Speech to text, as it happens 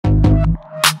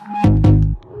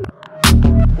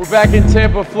We're back in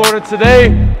Tampa, Florida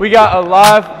today. We got a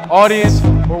live audience.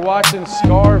 We're watching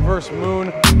Scar versus Moon,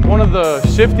 one of the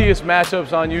shiftiest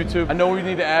matchups on YouTube. I know we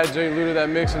need to add Jay Lou to that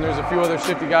mix, and there's a few other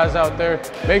shifty guys out there.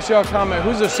 Make sure y'all comment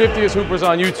who's the shiftiest hoopers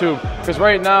on YouTube, because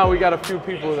right now we got a few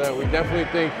people that we definitely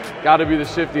think got to be the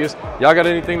shiftiest. Y'all got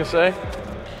anything to say?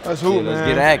 Let's hoop, man. Let's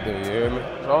get active, you hear me?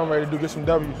 So I'm ready to get some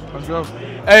W's. Let's go.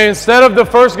 Hey, instead of the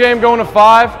first game going to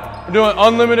 5, we're doing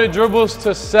unlimited dribbles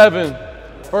to 7.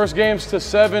 First game's to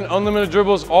 7, unlimited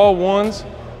dribbles, all ones.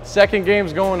 Second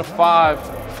game's going to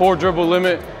 5, 4 dribble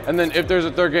limit. And then if there's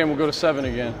a third game, we'll go to 7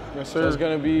 again. Yes, sir. So it's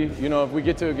gonna be, you know, if we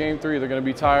get to a game 3, they're gonna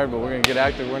be tired, but we're gonna get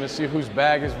active. We're gonna see whose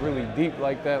bag is really deep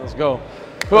like that. Let's go.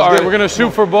 All right, we're gonna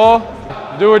shoot for ball.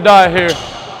 Do or die here.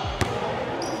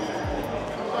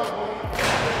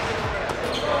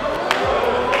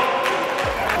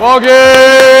 Ball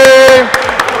game!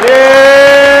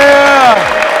 Yeah!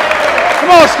 Come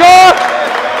on, Scar!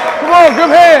 Come on, good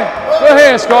hand. Good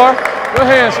hand, Scar. Good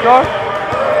hand, Scar.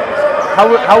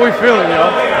 How we feeling,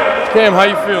 y'all? Cam, how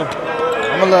you feel?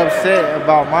 I'm a little upset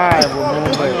about mine,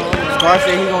 but Scar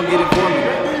said he gonna get it for me.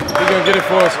 He gonna get it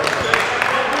for us.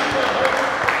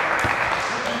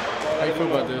 How you feel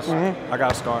about this? I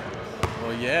got a Scar.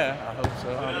 Well, yeah, I hope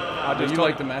so. Do you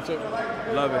like the matchup?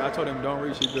 Love it. I told him don't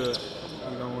reach, he good.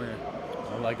 He's gonna win.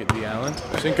 I like it, D. Allen.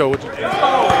 Cinco, what you think?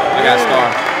 I got Scar.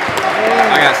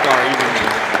 I got Scar even.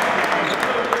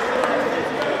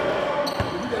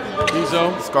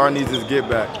 Ezo. Scar needs his get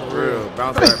back. For real.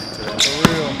 Bounce back today. For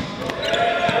real.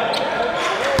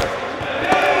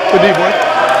 Good D, boy.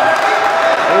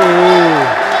 Ooh.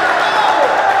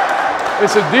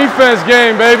 It's a defense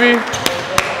game, baby.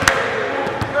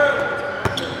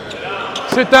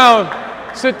 Sit down.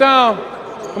 Sit down.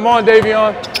 Come on,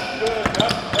 Davion.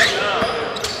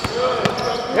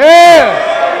 Yeah.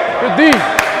 Good D.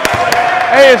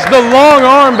 Hey, it's the long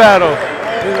arm battle.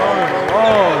 Long.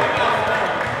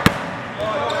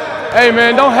 Hey,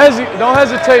 man, don't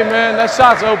hesitate, man. That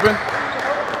shot's open.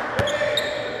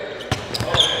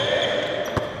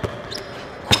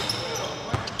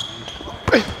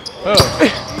 Oh.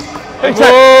 Hey,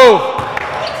 check.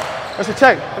 That's a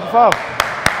check. That's a foul.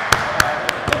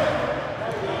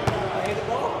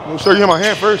 Make sure you hit my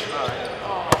hand first.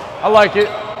 I like it.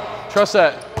 Trust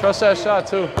that. Trust that shot,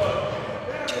 too.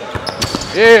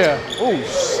 Yeah. Oh,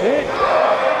 shit.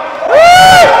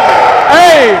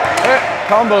 Hey! That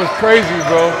combo's crazy,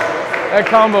 bro. That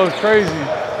combo's crazy.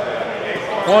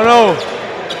 1-0.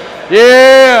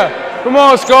 Yeah! Come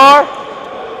on, Scar.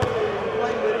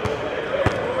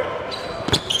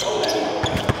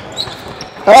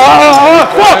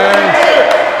 Fuck!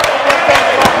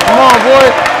 Come on, boy.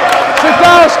 Sit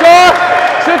down, Scar.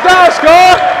 Sit down,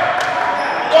 Scar.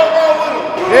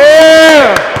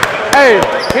 Yeah! Hey,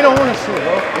 he don't want to shoot,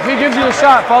 bro. If he gives you a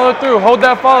shot, follow through. Hold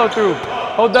that follow through.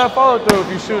 Hold that follow through if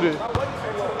you shoot it.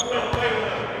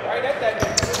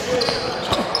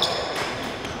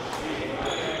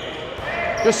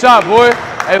 Good shot, boy.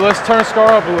 Hey, let's turn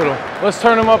Scar up a little. Let's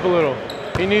turn him up a little.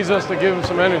 He needs us to give him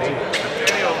some energy.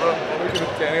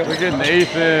 Look at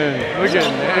Nathan. Look at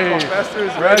Nate.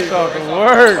 That's talking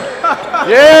work.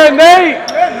 Yeah, Nate.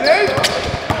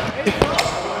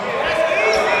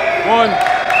 1-1,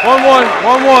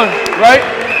 right?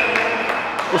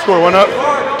 We'll score 1 up.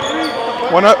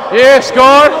 1 up. Yeah,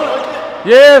 Scar.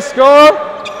 Yeah, Scar.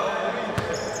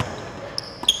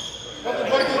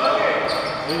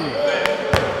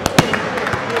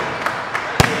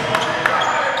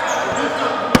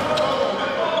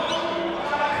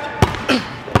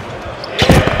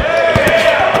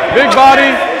 Big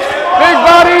body. Big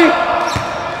body.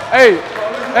 Hey,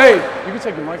 you can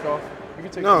take the mic off. You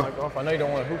can take the mic off. I know you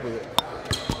don't want to hoop with it.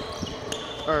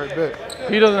 All right, bet.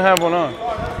 He doesn't have one on.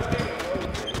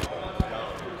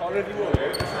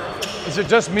 Is it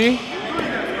just me?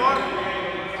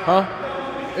 Huh?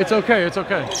 It's okay, it's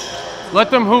okay. Let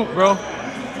them hoop, bro.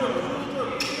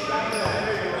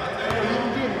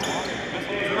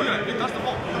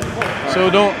 So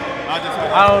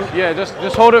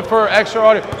just hold it for extra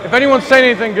audio. If anyone's saying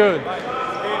anything good.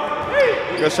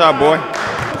 Good shot, boy.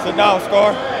 Sit down,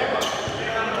 Scar.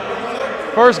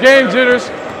 First game jitters.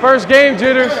 First game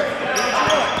jitters.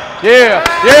 Yeah,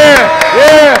 yeah,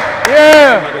 yeah,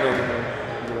 yeah.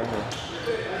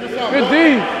 Good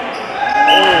D.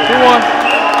 2-1.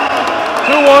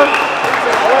 2-1.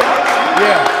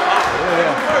 Yeah.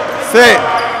 Sit.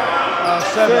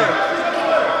 7.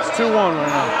 It's 2-1 right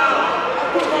now.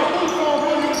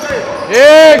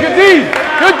 Yeah, good D.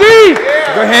 Good D.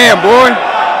 Good hand, boy.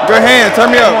 Good hand. Turn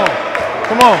me up.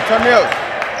 Come on. Turn me up.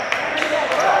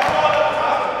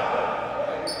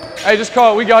 Hey, just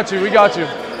call it. We got you. We got you.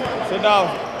 Sit down.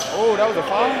 Oh, that was a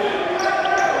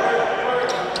foul?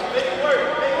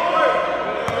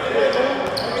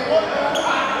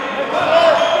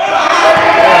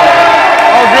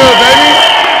 All good, baby.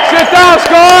 Sit down,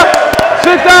 Scar.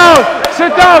 Sit down.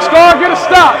 Sit down, Scar. Get a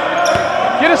stop.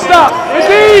 Get a stop. Good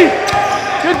D.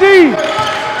 Good D.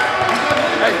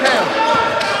 Hey, Cam.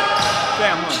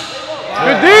 Cam,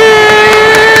 Good D.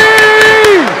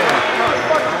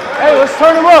 Hey, let's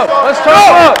turn him up. Let's turn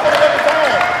him up.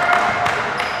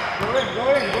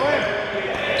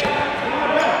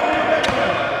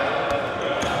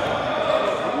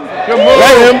 Good move.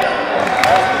 Let him.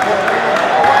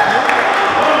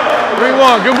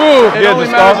 3-1. Good move. It Yeah, only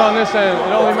the matters stop. on this end.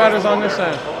 It only matters on this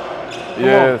end.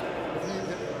 Yeah.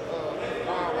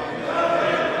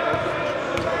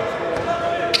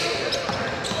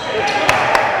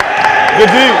 Good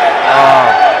D.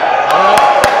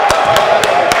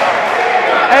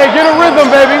 Hey, get a rhythm,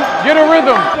 baby. Get a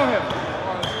rhythm.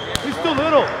 He's too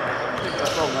little.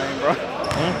 That's so lame, bro.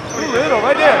 Too little,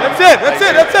 right there. That's it. That's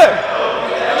it. That's it.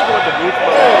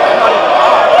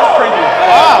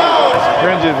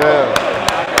 Cringe as hell.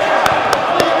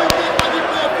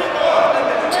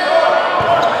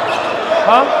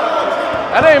 Huh?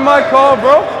 That ain't my call,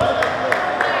 bro.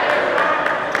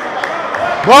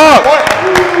 Bob! Let's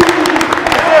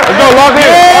go, lock in.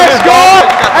 Yeah, Scar.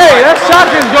 Hey, that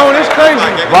shotgun's going. It's crazy.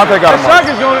 Vontae got That him.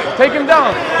 shotgun's going. Take him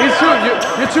down. You're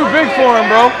too big for him,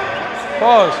 bro.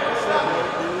 Pause.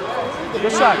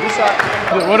 Good shot. Good shot.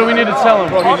 What do we need to tell him?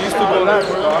 Bro, he needs to go there,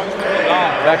 bro.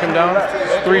 Back him down.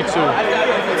 3-2.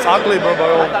 It's ugly, bro, but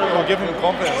it'll give him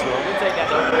confidence, bro.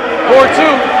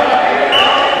 4-2.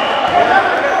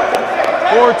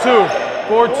 4-2.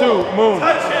 4-2. Moon.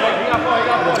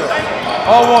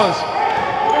 All ones.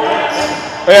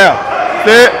 Yeah.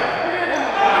 Sit.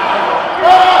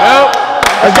 Yep.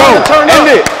 Let's go. Turn End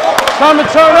up. it. Time to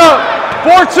turn up.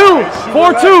 4-2.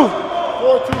 4-2.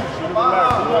 4-2.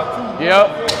 Yep.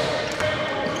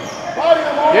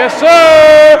 Yes,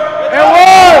 sir. And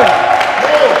one.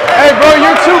 Hey, bro,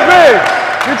 you're too big.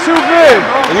 You're too big.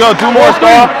 Let's go. 2 more,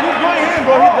 Star. Keep going in,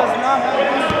 bro. He does not have it.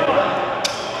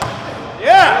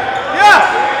 Yeah. Yeah.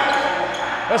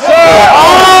 Yes, sir.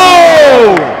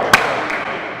 Oh!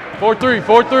 4-3.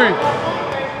 4-3.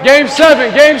 Game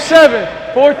 7. Game 7.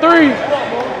 4-3.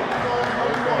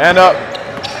 Hand up.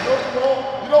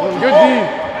 Good D.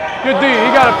 Good D. He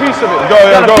got a piece of it. Go, He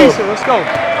got go. a piece of it. Let's go.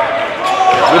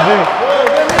 Good D.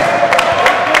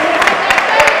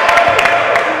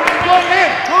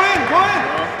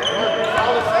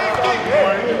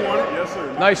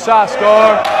 Nice shot,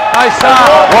 Scar. Nice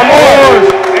shot. One more.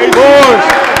 Boys.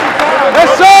 Yes,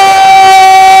 sir.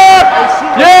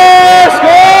 Yeah,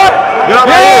 Scar. Get up right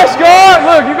Yeah, here. Scar.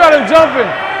 Look, you got him jumping.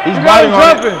 He's You got him biting on it.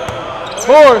 jumping.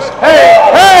 Force. Hey,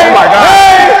 hey. Oh my God.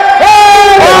 Hey,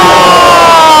 hey.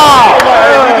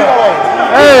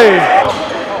 Hey.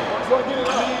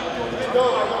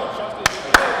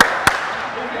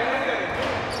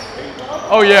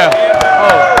 Oh, yeah.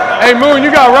 Oh. Hey, Moon,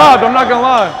 you got robbed. I'm not going to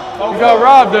lie. You got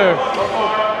robbed there.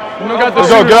 You don't got the Let's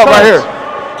go, shooter's get up right touch. here.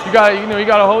 You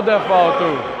got to hold that follow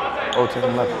through. Oh, take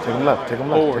him left. Take him left. Take him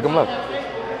left. Take him left.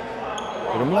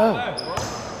 Take him left.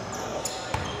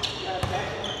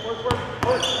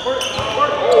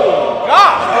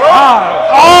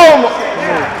 Oh,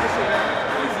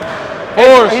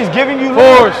 Force. He's giving you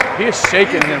Force. He is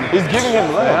shaking him. He's giving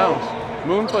him left. Down.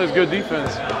 Moon plays good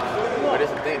defense. But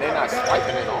it's the thing, they're not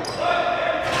swiping it on.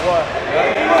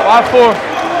 5-4.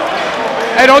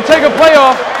 Hey, don't take a play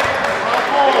off.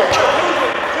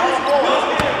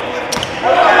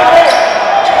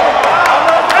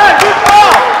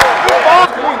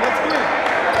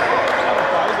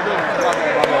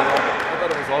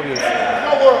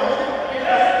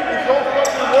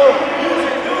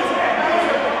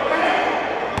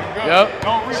 Yep.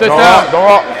 Sit Don't down. rock. Don't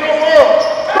rock. 6-4.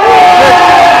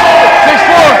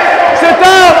 Sit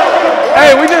down.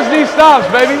 Hey, we just need stops,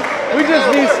 baby. We just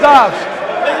need stops.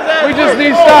 We just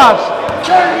need stops.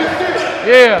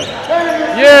 Yeah.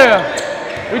 Yeah.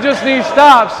 We just need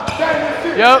stops.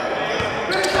 Yep.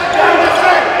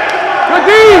 Good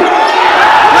D.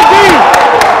 Good D.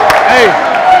 Hey,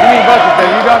 you need bucket,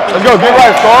 baby. You got this. Let's go. Get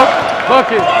right, Star.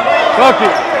 Bucket.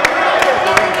 Bucket.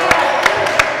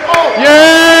 Yeah!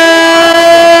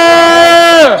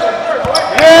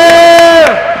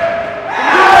 Yeah!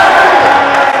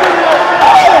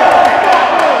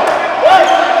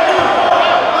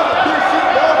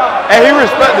 And he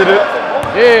respected it.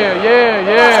 Yeah,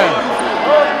 yeah, yeah.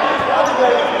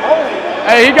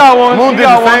 Hey, he got one. Moon He did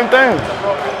got the one. same thing.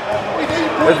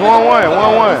 It's 1-1.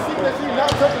 1-1.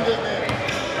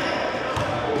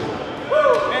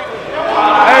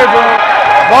 Hey, bro.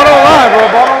 Ball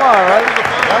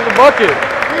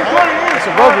bucket. That's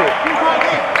a bucket.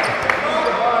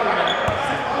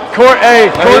 Court, hey,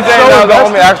 Court's so the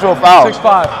only actual foul.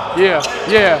 6'5". Yeah.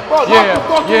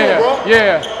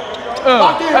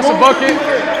 That's a bucket.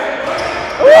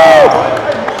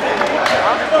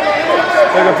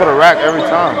 Take it to the rack every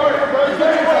time.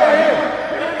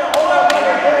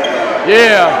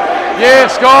 Yeah,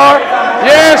 Scar.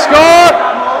 Yeah, Scar.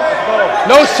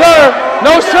 No, sir.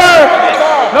 No, sir.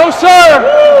 No, sir.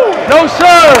 No,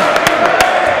 sir.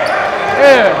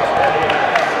 Yeah.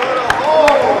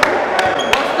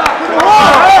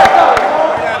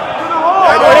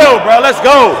 Hey, bro, let's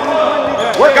go.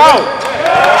 Work out.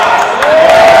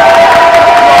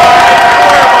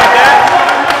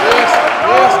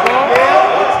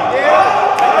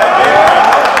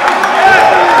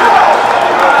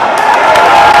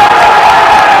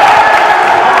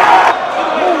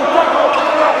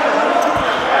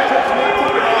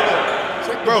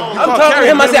 I'm talking to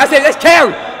him. I said, let's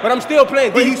carry. But I'm still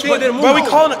playing. He still didn't move. Bro,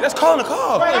 that's calling a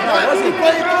call.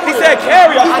 He said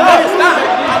carry. I never stopped.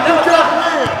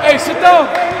 Hey, sit down.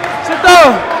 Sit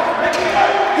down.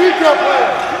 He kept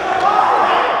playing.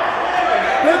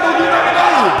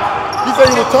 He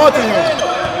said he was taunting him. He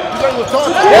said he was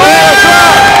taunting him. Yeah, that's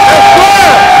right. That's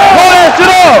right. Pull that shit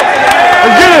up.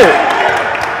 Let's get it.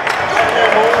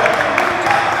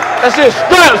 That's it.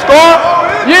 Strap, Scar.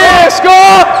 Yeah,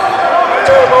 Scar.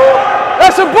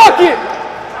 That's a bucket.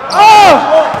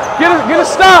 Oh, get a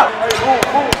stop.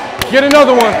 Get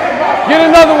another one. Get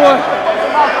another one.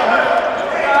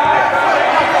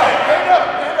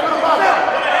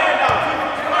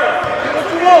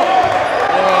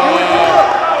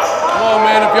 Come on,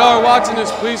 man. If y'all are watching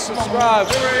this, please subscribe.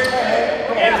 First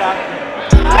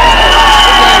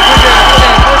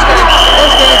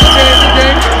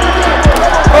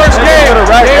game.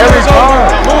 Game is over.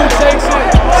 Moon takes it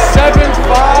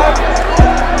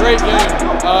 7-5. Great game.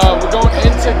 We're going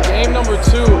into game number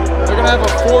 2. They're going to have a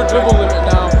 4 dribble limit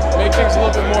now. Make things a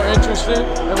little bit more interesting.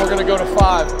 And we're going to go to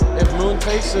 5. If Moon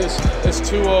takes this, it's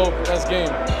 2-0. That's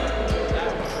game.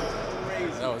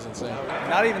 That was insane.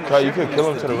 Not even Bro, you could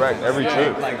kill him to the rack every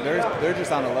trip. Like they're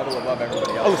just on a level above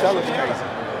everybody else. Oh, that looks crazy.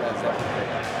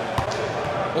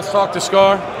 Let's talk to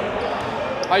Scar.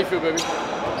 How you feel, baby?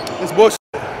 It's bullshit.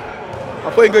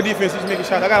 I'm playing good defense. He's making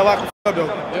shots. I got to lock the up, though.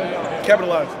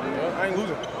 Capitalize. I ain't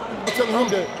losing. I'm telling him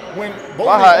that when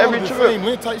both every the same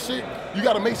length type shit, you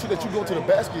got to make sure that you go to the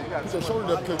basket, put your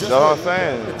shoulder up, because just what I'm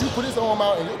saying. If you put his arm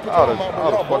out and you put your arm out,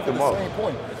 y'all both at the same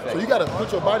point. So you got to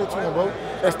put your body to him, bro,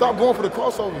 and stop going for the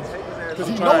crossovers. Because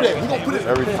he know that. He gonna put it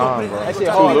every time, bro. That shit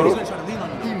hard. Too little.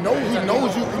 He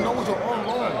knows you. He knows your arm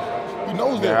long. He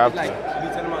knows that. Yeah, like, you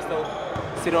telling myself,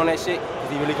 sit on that shit, because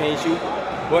he really can't shoot.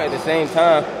 But at the same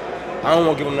time, I don't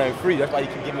want to give him nothing free. That's why you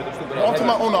keep giving him the stupid ass. I'm talking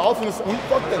about on the offense. When you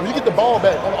fuck that, when you get the ball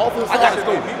back on the offense I got to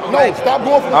go. No, stop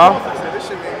going for the offense. This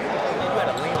shit, man. You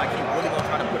gotta lean like he really gonna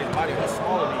try to put his body. He's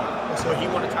smaller than you, so he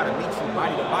wanna try to meet you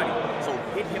body to body. So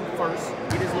hit him first,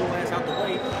 get his little ass out the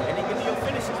way, and then give me your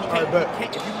finishes. He can't.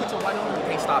 If you put your body on him,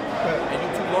 he can't stop you. And you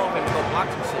too long, and he'll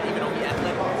block you shit, even though he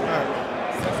athletic.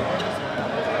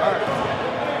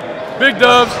 Big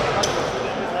dubs.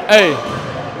 Hey.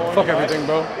 Fuck everything,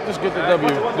 bro. Just get the W.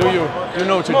 Do you. You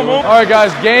know what you're doing. All right,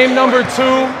 guys. Game number 2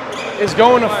 is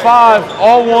going to 5,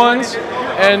 all ones,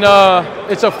 and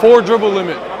it's a 4 dribble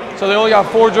limit. So they only got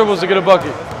 4 dribbles to get a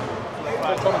bucket.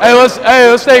 Hey,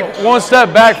 let's take one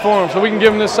step back for him so we can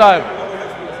give him this side.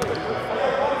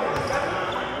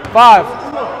 5.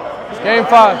 Game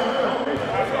 5.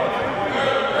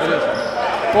 It is.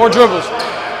 4 dribbles.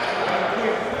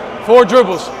 4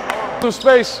 dribbles. Some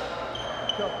space.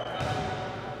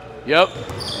 Yep.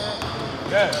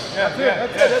 That's it.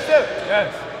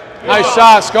 Yes. Nice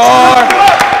shot, Scar.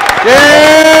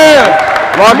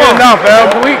 Yeah. Lock it now, fam.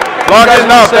 Lock it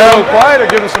now, fam. Quiet or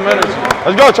give him some energy.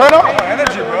 Let's go, turn up.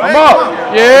 Energy, bro. I'm up.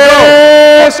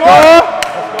 Yeah, Scar.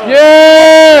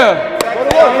 Yeah.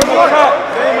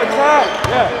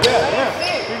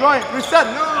 Keep going. Reset.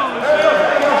 No.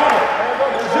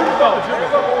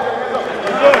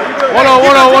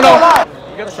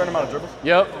 1-0. You got a certain amount of dribbles?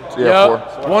 Yep. Yeah,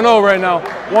 4. 1-0 right now.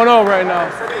 1-0 right now.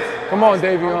 Come on,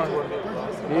 Davion.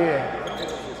 Yeah.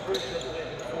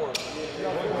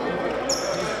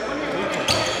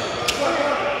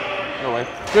 No way.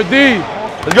 Good D.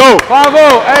 Let's go.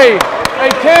 5-0. Hey,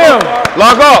 Cam.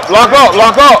 Lock up.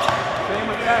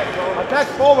 Attack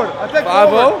forward.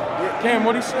 5-0. Cam,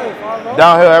 what do you say? 5-0.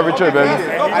 Downhill every trip, baby.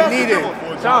 I need it.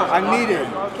 I need it.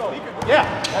 Yeah.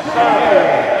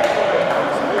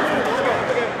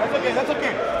 That's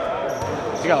okay.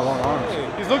 He got long arms.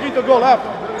 He's looking to go left.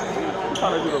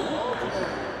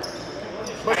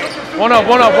 1 up.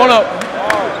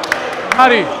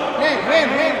 Howdy.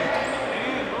 Hand.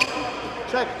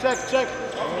 Check.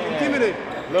 Intimidate.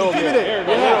 Intimidate.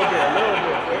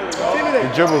 He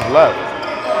dribbles left.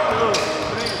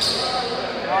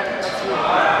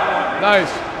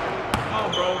 Nice.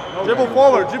 Dribble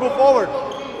forward.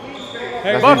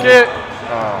 Hey, bucket.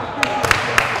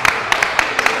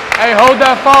 Hey, hold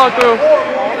that follow through.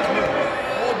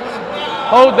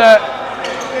 Hold that.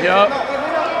 Yup.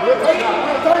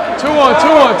 2-1.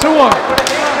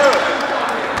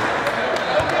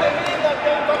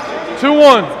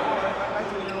 2-1.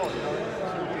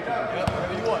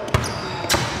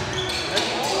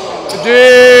 Good D.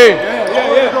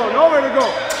 Nowhere to go.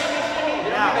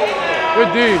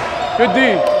 Good D.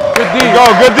 Go,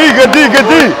 good D.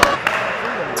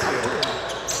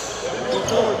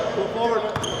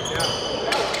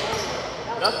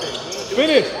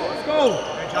 Finish. Let's go.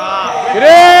 Get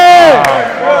in!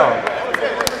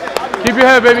 Keep your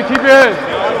head, baby. Keep your head.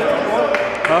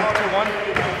 Huh?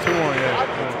 2-1, yeah.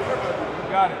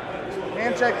 Got it.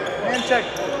 Hand check.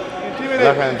 Intimidate.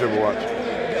 Left hand dribble, watch.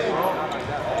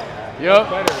 Yup.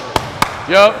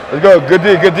 Let's go, good D.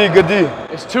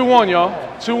 It's 2-1, y'all.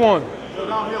 2-1.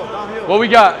 Downhill. What we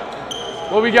got?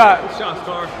 Shot,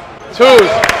 Star. Twos.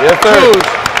 Yes, sir. Twos.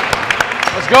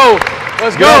 Let's go.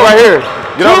 Get up right here.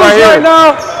 Get up right here. Right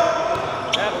now.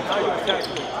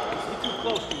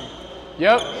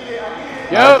 Yep.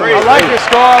 I like it,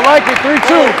 Scar. I like it.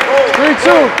 3-2.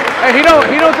 Hey, he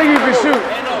don't think you can shoot.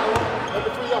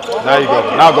 Now you go.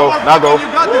 Now go.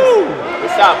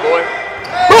 Good shot, boy.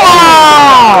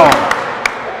 Wow!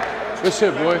 Good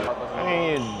shit, boy.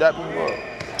 Man, that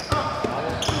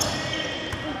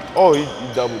oh, he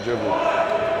double dribbled.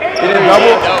 He didn't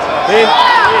double? He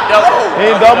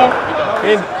didn't double?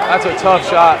 That's a tough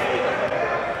shot.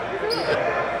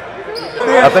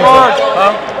 I think so.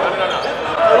 Huh?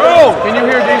 Bro, can you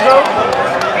hear Diesel?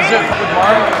 Is it with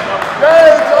Mark?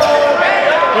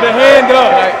 Put a hand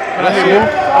up. Can I see it?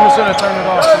 I'm just gonna turn it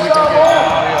off so we can get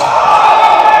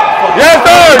Yes,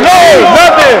 sir! No!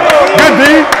 Nothing!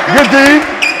 Good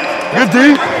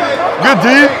D!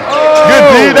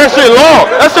 That shit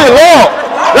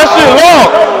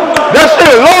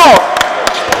long!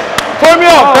 Put me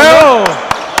off, man!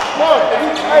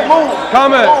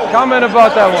 Comment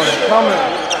about that one. Comment.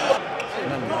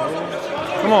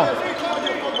 Come on.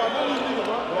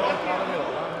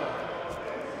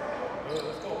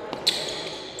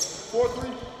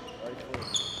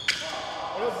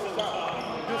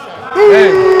 Hey,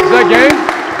 is that game?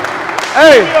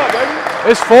 Hey,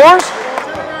 it's fours?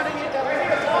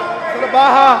 To the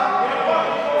Baja.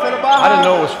 I didn't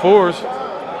know it was fours. To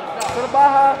the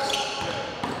Baja.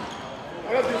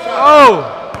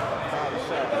 Oh!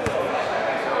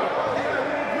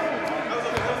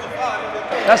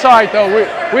 That's all right though.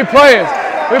 We playing,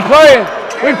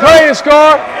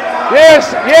 Scar. Yes,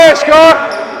 Scar.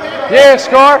 Yeah,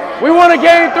 Scar. We won a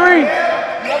game 3.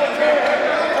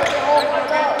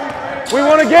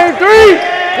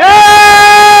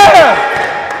 Yeah!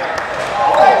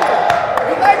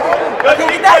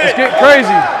 Let's get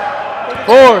crazy.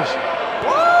 Fours.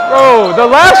 Bro, the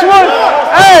last one?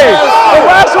 Hey, the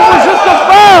last one was just a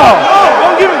foul.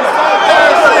 Don't give it.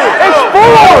 It's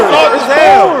fours.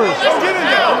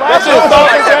 That shit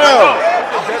soft as hell.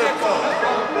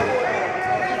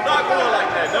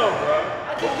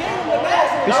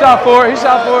 He shot for it.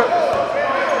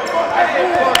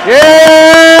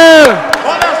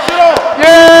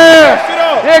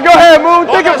 Yeah, go ahead, Moon.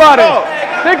 Think about it.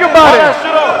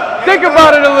 Think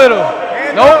about it a little.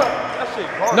 Nope.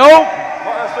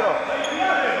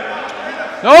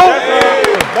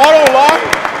 Ball on lock.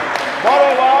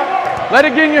 Let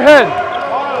it get in your head.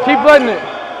 Keep letting it.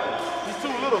 He's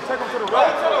too little. Take him to the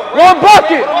right. One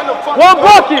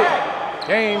bucket.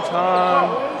 Game time.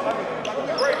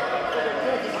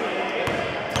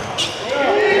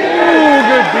 Ooh,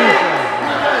 good defense.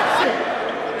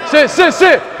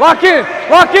 Sit. Lock in.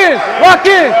 Put your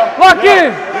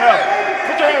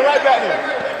hand right back there.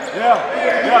 Yeah,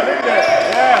 look at that.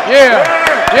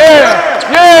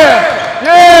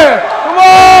 Yeah.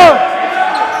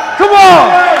 Come on.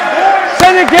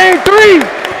 Send it game 3.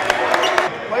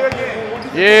 Play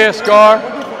again. Yeah, Scar.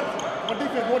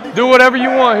 Do whatever you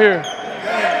want here.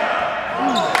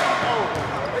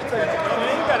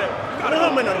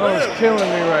 Oh, it's killing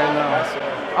me right now.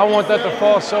 I want that to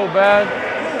fall so bad.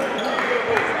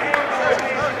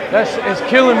 It's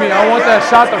killing me. I want that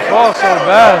shot to fall so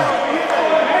bad.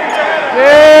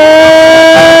 Yeah!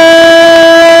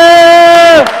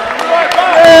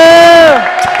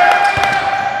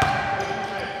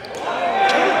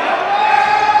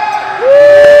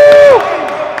 Woo!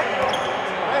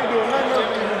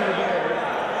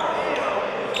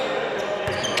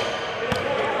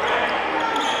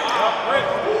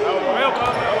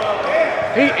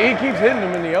 he keeps hitting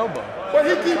him in the elbow. But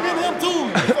he keep hitting him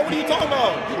too. So what are you talking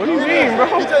about? What do you mean, bro?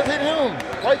 He just hit him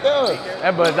right there.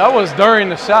 Yeah, but that was during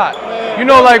the shot. You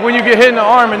know, like when you get hit in the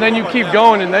arm and then you keep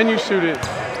going and then you shoot it.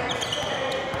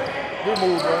 Good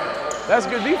move, bro. That's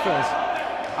good defense.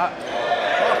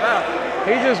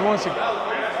 He just wants to.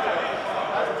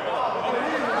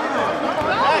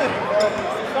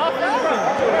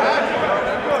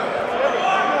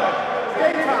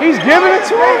 He's giving it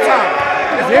to him.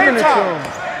 He's giving it to him.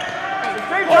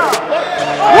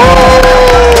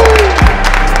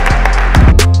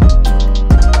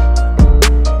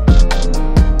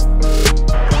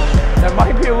 That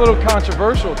might be a little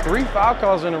controversial. 3 foul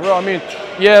calls in a row. I mean,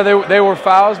 yeah, they were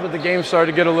fouls, but the game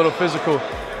started to get a little physical.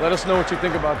 Let us know what you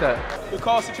think about that. Good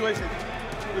call situation.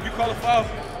 If you call a foul,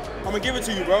 I'm gonna give it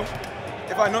to you, bro.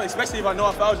 If I know, especially if I know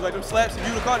I fouled you, like them slaps. If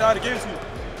you would have called it, I'd have given it to you.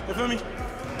 You feel me?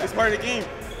 It's part of the game.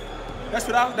 That's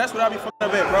what I be fucking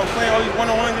up at, bro. Playing all these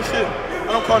one-on-ones and shit.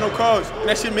 I don't call no calls. And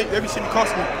that shit every shit be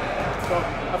costing me. So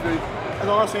I feel you. That's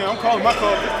all I'm saying. I'm calling my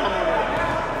calls this time.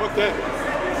 Fuck that.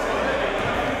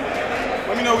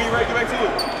 Let me know when you're ready to get back to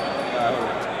it.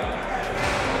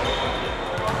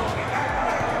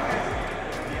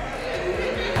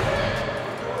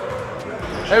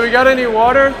 Hey, we got any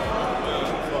water?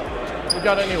 We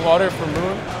got any water for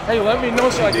Moon? Hey, let me know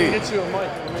so I can get you a mic.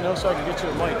 Let me know so I can get you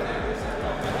a mic.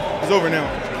 It's over now.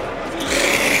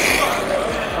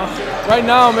 Right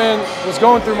now, man, what's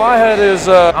going through my head is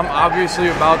I'm obviously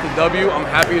about the W. I'm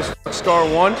happy as Scar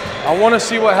won. I want to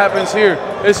see what happens here.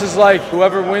 This is like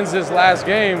whoever wins this last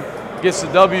game gets the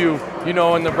W, you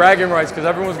know, and the bragging rights, because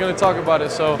everyone's going to talk about it.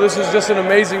 So this is just an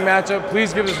amazing matchup.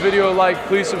 Please give this video a like.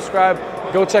 Please subscribe.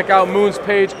 Go check out Moon's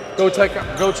page. Go check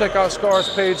out Scar's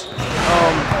page.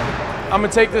 I'm going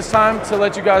to take this time to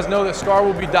let you guys know that Scar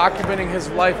will be documenting his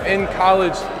life in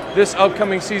college this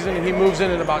upcoming season, and he moves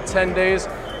in about 10 days.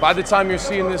 By the time you're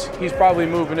seeing this, he's probably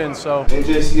moving in, so.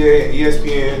 NJCAA and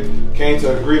ESPN came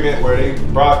to an agreement where they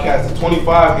broadcasted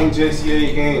 25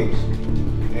 NJCAA games,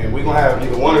 and we're gonna have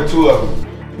either 1 or 2 of them.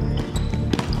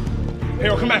 Hey,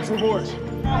 come back to the boards.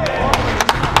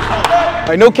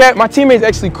 Like, no cap, my teammate's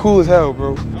actually cool as hell,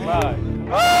 bro.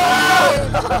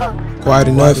 Quiet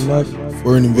enough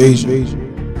for an invasion.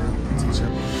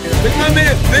 Look my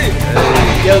man's big.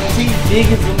 Yo, T big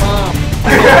as a mom.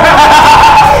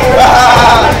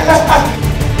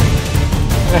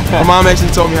 My mom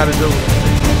actually told me how to do it.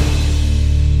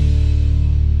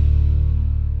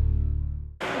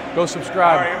 Go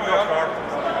subscribe.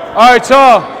 All right,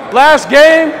 y'all. Last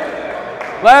game.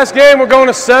 Last game, we're going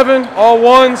to 7, all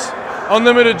ones,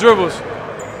 unlimited dribbles.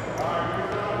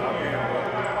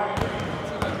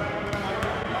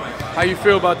 How you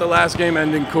feel about the last game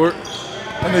ending, Court?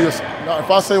 If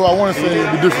I say what I want to say,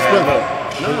 it'd be disrespectful.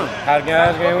 How the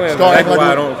guys game win? That's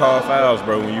why I don't call fouls,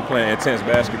 bro, when you playing intense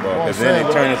basketball, because then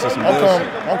it turns into some bullshit.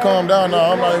 I'm calm down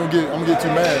now. I'm gonna get too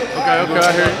mad. Okay,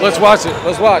 I hear you. Let's watch it.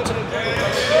 Let's watch it.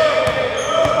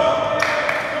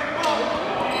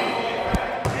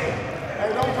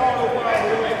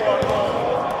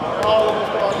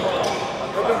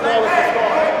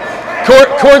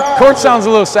 Court sounds a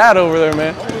little sad over there,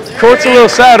 man. Court's a little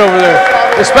sad over there,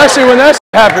 especially when that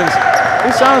happens.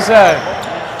 He sounds sad.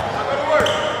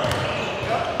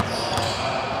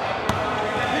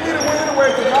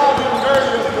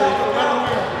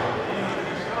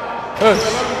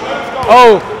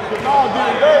 Oh.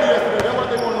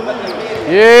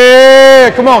 Yeah,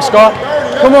 come on, Scar.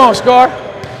 Come on, Scar.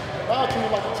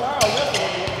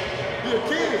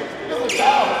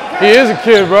 He is a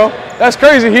kid, bro. That's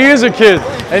crazy. He is a kid,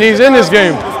 and he's in this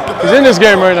game. He's in this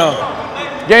game right now.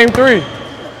 Game 3.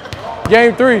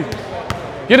 Game 3.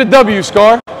 Get a W,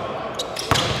 Scar.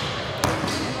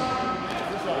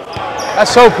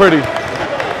 That's so pretty.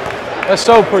 That's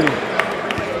so pretty.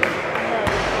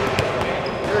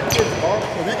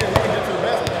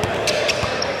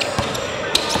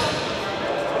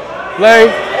 Lay.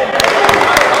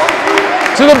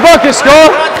 To the bucket, Scar.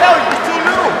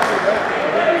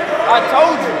 I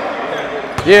told you.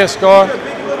 Yeah, Scar.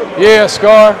 Yeah,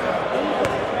 Scar.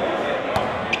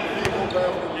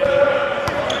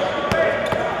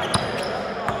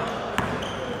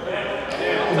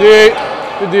 Good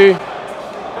D.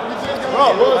 Bro,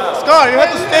 Scar, you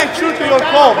have to stay true to your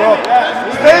call, bro.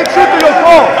 Stay true to your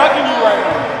call. I'm ducking you right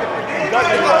now. We're going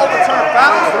to overturn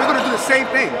fouls, so we're going to do the same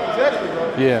thing. Exactly, bro.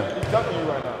 Yeah. He's ducking you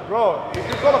right now. Bro, if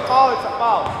you're going to foul, it's a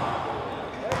foul.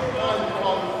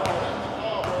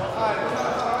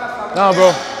 No,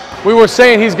 bro. We were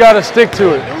saying he's got to stick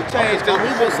to it. You changed it.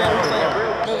 We've been saying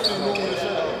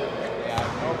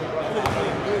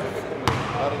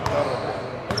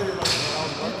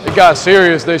It got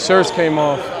serious. Their shirts came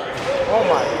off.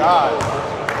 God.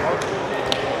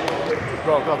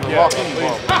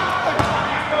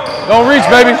 Don't reach,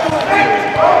 baby.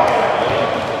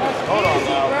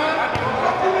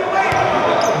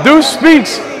 Deuce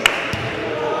speaks.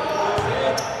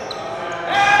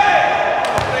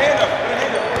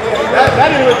 That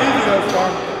didn't look easy though, Scar.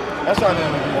 That's not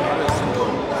didn't look easy.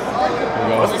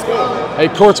 What's the score? Hey,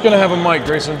 court's gonna have a mic,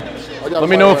 Grayson. Let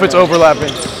me know if it's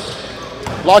overlapping.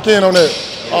 Lock in on that.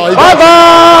 Oh, he bye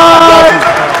bye.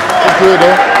 It's good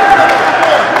though.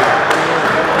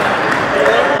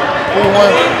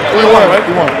 3-1.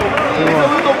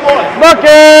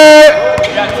 Bucket.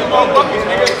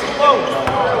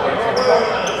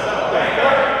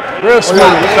 Real smooth.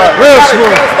 Real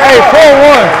smooth. Hey,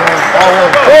 4-1.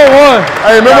 4-1.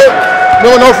 Hey, remember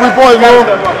no free points, Moon.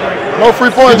 No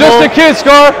free points, You're just Moon. a kid,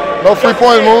 Scar. No free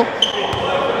points, Moon.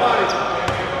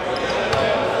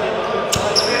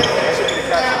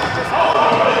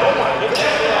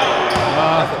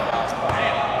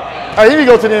 Hey, he can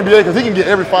go to the NBA because he can get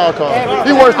every foul call.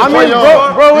 He works for Trae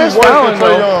Young. Bro, it's fouling,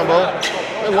 Trae Young, bro.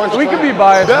 We could be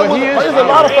biased, but he is. There's a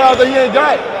lot of fouls that he ain't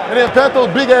got. And then Panthers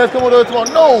big ass come over there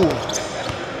tomorrow. No.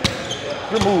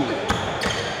 Good move.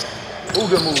 Ooh,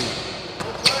 good move.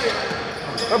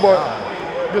 That boy.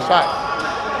 Good shot.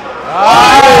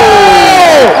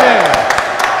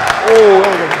 Oh,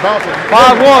 that was a bouncer.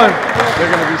 5-1.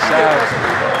 They're gonna be sad.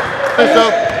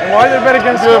 Why did they bet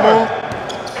against good move?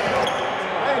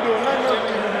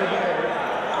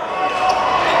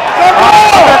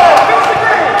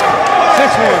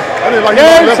 Like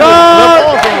game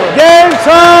time! Game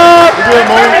time! Good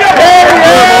move.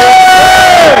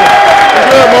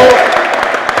 Good move.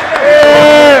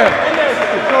 Yeah!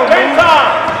 Game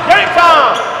time! Game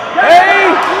time! Hey!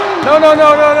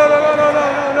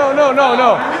 No.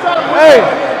 Hey!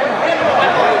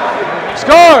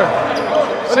 Score!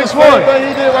 6-1. Same thing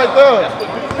he did right there.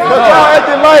 But y'all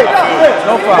acting like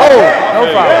no foul. No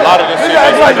foul. A lot of this shit.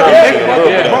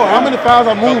 Bro, how many fouls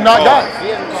have Moon not got?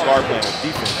 Scar playing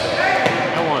defense.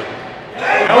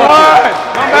 Come back.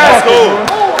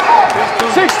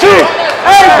 16.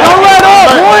 Hey, don't let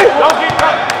up, boy.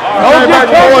 Don't get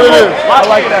comfortable. I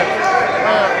like that.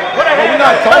 But we're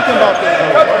not talking about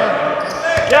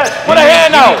that. Yes. Put a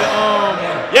hand out.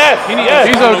 Yes.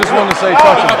 Tizo just wanted to say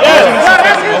touch him. Yes.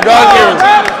 God here.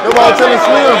 They're all telling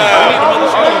Slim.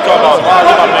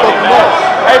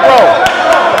 Hey, bro.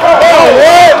 Oh,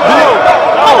 what?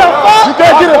 You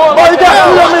can't get it. Bro, you got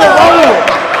 3 of me to roll it.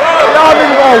 Y'all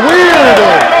niggas are weird,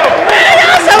 though.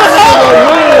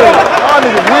 Y'all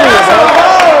niggas weird, bro.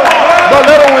 Bro,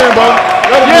 let them win, bro.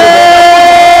 Let them win,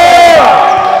 bro.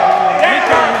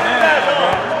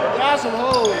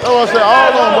 That's what I said.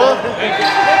 All on, bro.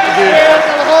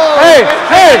 Hey.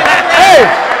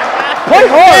 Play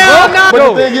hard, bro. But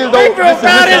the thing is, though, listen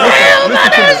to me.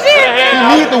 He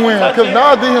needs to win, because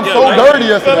Nas did him so dirty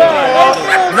yesterday.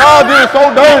 Nas did him so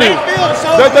dirty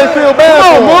that they feel bad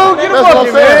for him. Come on, get him That's what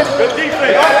I'm saying. Good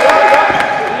defense.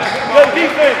 Good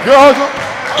defense. Good hustle.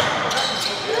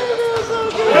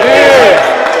 Yeah.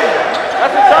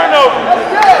 That's a turnover.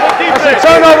 Good defense. That's a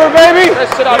turnover, baby.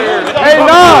 Let's sit out here. Hey,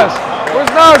 Nas. Where's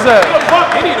Nas at?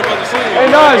 Hey,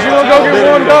 Nas, you want to go get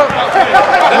warmed up?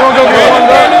 You want to go get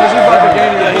warmed up? Because he's about to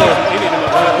gain your board.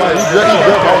 He's good,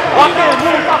 bro.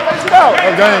 Face it out.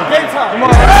 Game time. Come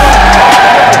on.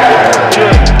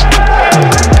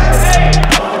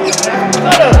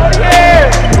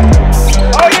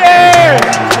 Oh, yeah.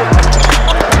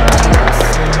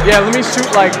 Yeah, let me shoot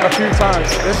like a few times.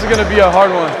 This is going to be a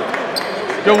hard one.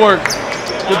 Good work.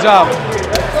 Good job.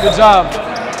 Good job.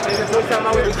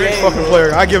 Great fucking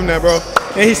player. I give him that, bro.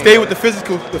 And he stayed with the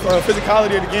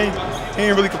physicality of the game. He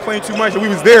didn't really complain too much. We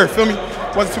was there, feel me?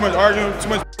 Wasn't too much arguing, too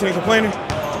much complaining.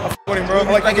 I fuck with him, bro. I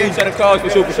like the game. Set of calls for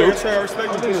sure. Yes, sir. I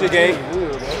respect him. Good game.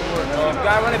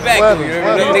 Gotta run it back.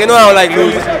 Nigga know I don't like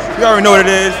losing. You already know what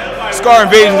it is. Scar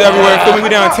invasions everywhere. Feel me? We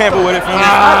down in Tampa with it. Feel me?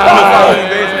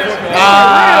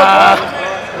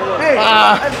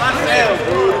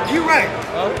 You right.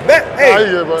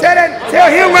 Tell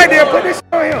him right there. Put this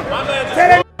shit on him. Tell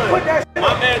that put that shit.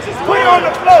 Put it on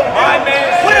the floor.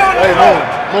 Put it on the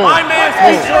floor. My man's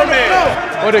feet on the floor.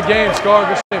 What a game, Scar.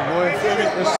 Good shit, boy.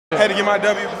 Good shit. Had to get my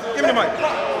W. Give me the mic.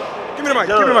 Give me the mic.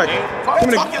 Give me the mic.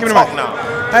 Give me the mic.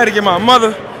 I had to get my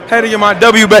mother. Had to get my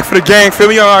W back for the gang. Feel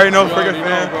me? You already know.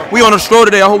 We on the stroll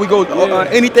today. I hope we go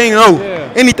anything and over.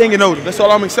 Anything and over. That's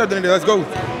all I'm accepting today. Let's go.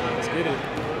 Let's get it.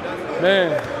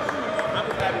 Man.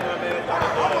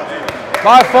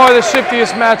 By far the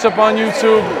shiftiest matchup on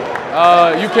YouTube.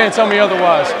 You can't tell me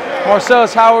otherwise.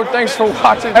 Marcellus Howard, thanks for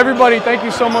watching. Everybody, thank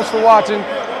you so much for watching.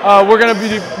 We're going to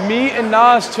be me and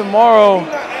Nas tomorrow.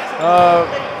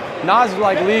 Nas is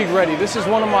like league ready. This is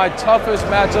one of my toughest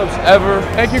matchups ever.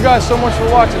 Thank you guys so much for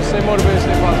watching. Stay motivated,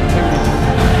 stay positive.